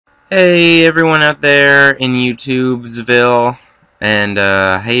Hey everyone out there in YouTubesville, and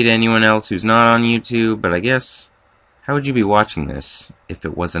hey to anyone else who's not on YouTube, but I guess, how would you be watching this if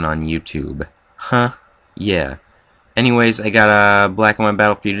it wasn't on YouTube? Huh? Yeah. Anyways, I got a black and white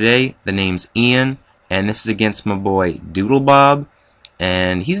battle for you today. The name's Ian, and this is against my boy DOODLEB,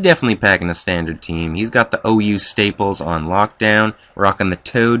 and he's definitely packing a standard team. He's got the OU staples on lockdown, rocking the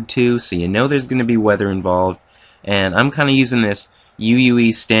Toad too, so you know there's going to be weather involved, and I'm kind of using this UUE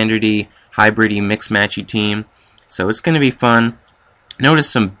standardy hybridy mix matchy team, so it's going to be fun. Notice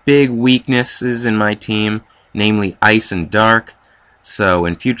some big weaknesses in my team, namely ice and dark, so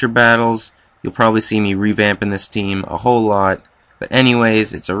in future battles you'll probably see me revamping this team a whole lot, but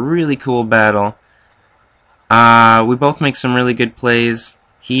anyways, it's a really cool battle. We both make some really good plays.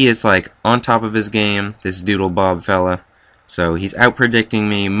 He is like on top of his game, this DOODLEB fella, so he's out predicting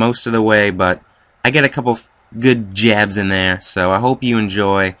me most of the way, but I get a couple good jabs in there, so I hope you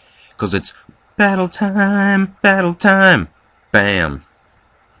enjoy, because it's battle time, bam.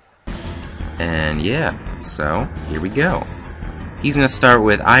 And yeah, so here we go. He's going to start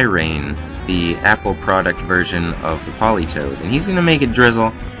with iRain, the Apple product version of the Polytoad, and he's going to make it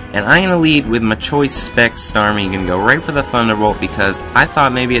drizzle, and I'm going to lead with my choice spec Starmie. Going to go right for the Thunderbolt, because I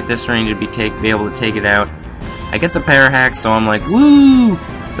thought maybe at this range it'd be able to take it out. I get the power hack, so I'm like, woo!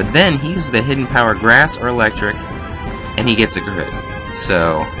 But then he uses the hidden power grass or electric, and he gets a crit.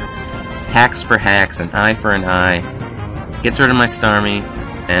 So, hacks for hacks, an eye for an eye. Gets rid of my Starmie,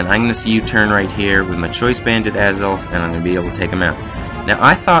 and I'm going to U-turn right here with my choice banded Azelf, and I'm going to be able to take him out. Now,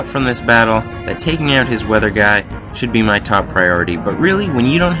 I thought from this battle that taking out his weather guy should be my top priority, but really, when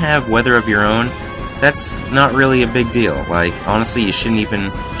you don't have weather of your own, that's not really a big deal. Like, honestly, you shouldn't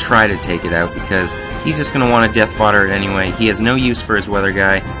even try to take it out, because he's just going to want to death fodder it anyway. He has no use for his weather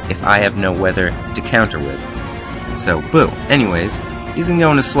guy if I have no weather to counter with. So, boo. Anyways, he's going to go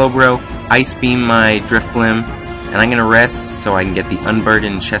into Slowbro, Ice Beam my Driftblim, and I'm going to rest so I can get the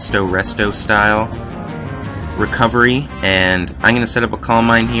Unburdened Chesto Resto style recovery, and I'm going to set up a Calm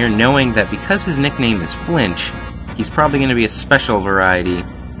Mind here, knowing that because his nickname is Flinch, he's probably going to be a special variety,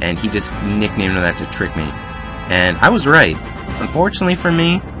 and he just nicknamed that to trick me. And I was right. Unfortunately for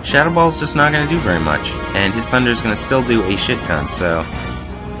me, Shadow Ball's just not going to do very much, and his Thunder's going to still do a shit ton, so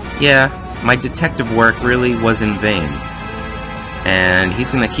yeah, my detective work really was in vain. And he's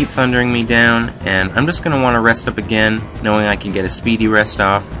going to keep thundering me down, and I'm just going to want to rest up again, knowing I can get a speedy rest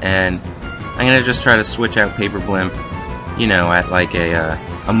off, and I'm going to just try to switch out Paper Blimp, you know, at like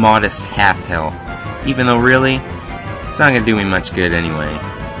a modest half health, even though really, it's not going to do me much good anyway.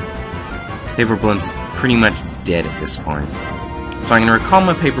 Paper Blimp's pretty much dead at this point. So I'm going to recall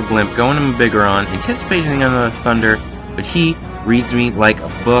my Paper Blimp, go into my Bigoron, anticipating another Thunder, but he reads me like a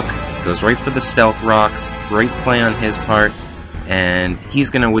book, goes right for the Stealth Rocks, great play on his part, and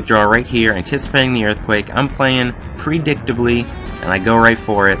he's going to withdraw right here, anticipating the Earthquake. I'm playing predictably, and I go right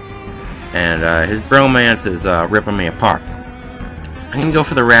for it, and his Bromance is ripping me apart. I'm going to go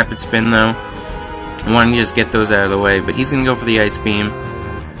for the Rapid Spin though. I want to just get those out of the way, but he's going to go for the Ice Beam.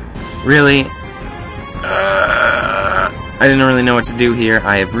 Really, I didn't really know what to do here.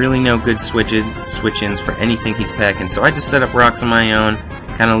 I have really no good switch-ins for anything he's packing, so I just set up rocks on my own,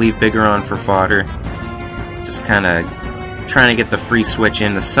 kind of leave Bigoron for fodder, just kind of trying to get the free switch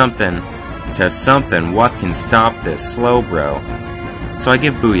into something, what can stop this Slowbro. So I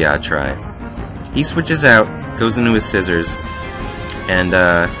give Booya a try. He switches out, goes into his Scissors, and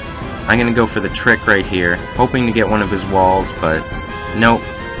I'm going to go for the Trick right here, hoping to get one of his walls, but nope,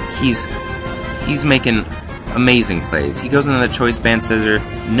 he's making amazing plays. He goes into the Choice Band Scissor,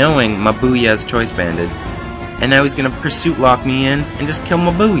 knowing my Booya's Choice Banded, and now he's going to Pursuit Lock me in and just kill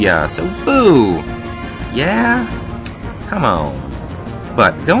my Booya, so boo! Yeah? Come on.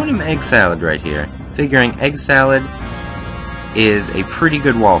 But going into Egg Salad right here, figuring Egg Salad is a pretty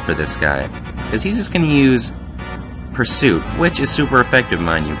good wall for this guy, because he's just going to use Pursuit, which is super effective,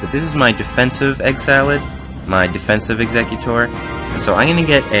 mind you, but this is my defensive Egg Salad, my defensive Executor, and so I'm going to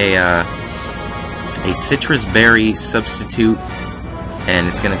get a Citrus Berry substitute, and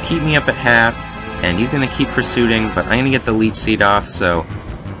it's going to keep me up at half, and he's going to keep pursuing, but I'm going to get the Leech Seed off, so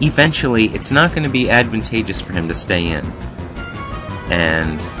eventually it's not going to be advantageous for him to stay in.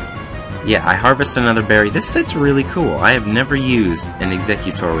 And yeah, I harvest another berry. This set's really cool. I have never used an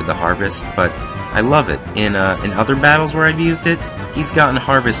Executor with the Harvest, but I love it. In other battles where I've used it, he's gotten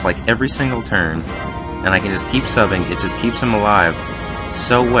Harvest like every single turn, and I can just keep subbing. It just keeps him alive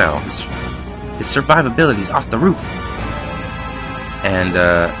so well. His survivability's off the roof. And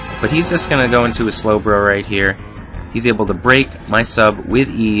but he's just gonna go into a Slowbro right here. He's able to break my sub with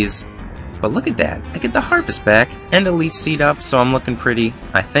ease, But look at that. I get the Harpist back and a Leech Seed up, so I'm looking pretty.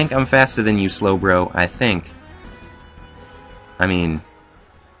 I think I'm faster than you, Slowbro. I think. I mean,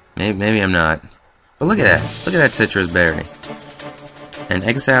 maybe I'm not. But look at that. Look at that Citrus Berry. And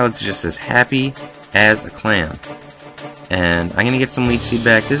Egg Salad's just as happy as a clam. And I'm going to get some Leech Seed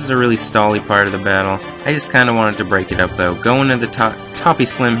back. This is a really stally part of the battle. I just kind of wanted to break it up, though. Going to the Toppy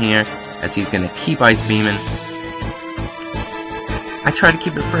Slim here, as he's going to keep Ice Beaming. I try to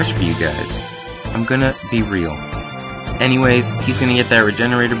keep it fresh for you guys. I'm going to be real. Anyways, he's going to get that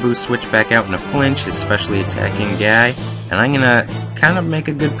Regenerator boost, switch back out in a flinch, his specially attacking guy. And I'm going to kind of make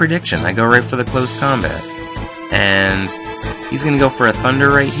a good prediction. I go right for the close combat. And he's going to go for a Thunder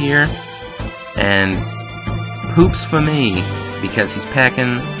right here. And poops for me, because he's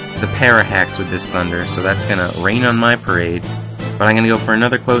packing the Parahacks with this Thunder, so that's going to rain on my parade. But I'm going to go for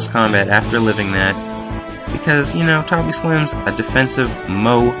another close combat after living that, because, you know, Toppy Slim's a defensive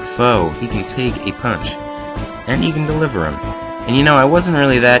mofo. He can take a punch, and you can deliver him. And you know, I wasn't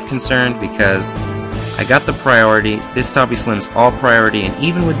really that concerned, because I got the priority. This Toppy Slim's all priority, and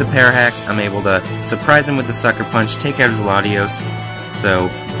even with the Parahacks, I'm able to surprise him with the Sucker Punch, take out his Latios. So,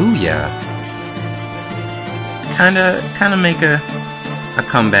 booyah. Kinda make a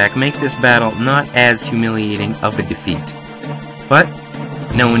comeback, make this battle not as humiliating of a defeat. But,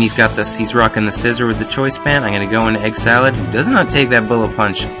 knowing he's got this, he's rocking the Scissor with the Choice Band, I'm gonna go into Egg Salad, who does not take that Bullet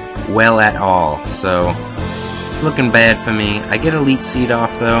Punch well at all. So, it's looking bad for me. I get a Leech Seed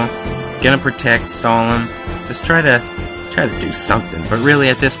off though. Gonna protect, stall him, just try to do something. But really,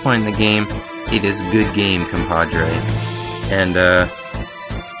 at this point in the game, it is good game, compadre. And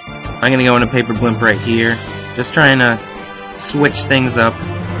I'm gonna go into Paper Blimp right here. Just trying to switch things up,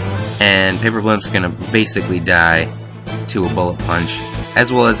 and Paper Blimp's gonna basically die to a Bullet Punch,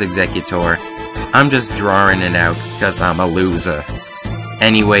 as well as Executor. I'm just drawing it out because I'm a loser.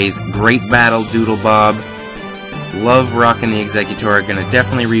 Anyways, great battle, DOODLEB. Love rocking the Executor. Gonna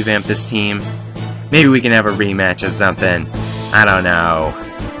definitely revamp this team. Maybe we can have a rematch or something. I don't know.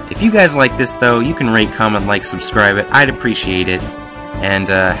 If you guys like this though, you can rate, comment, like, subscribe it. I'd appreciate it. And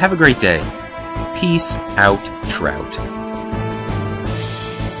have a great day. Peace out, Trout.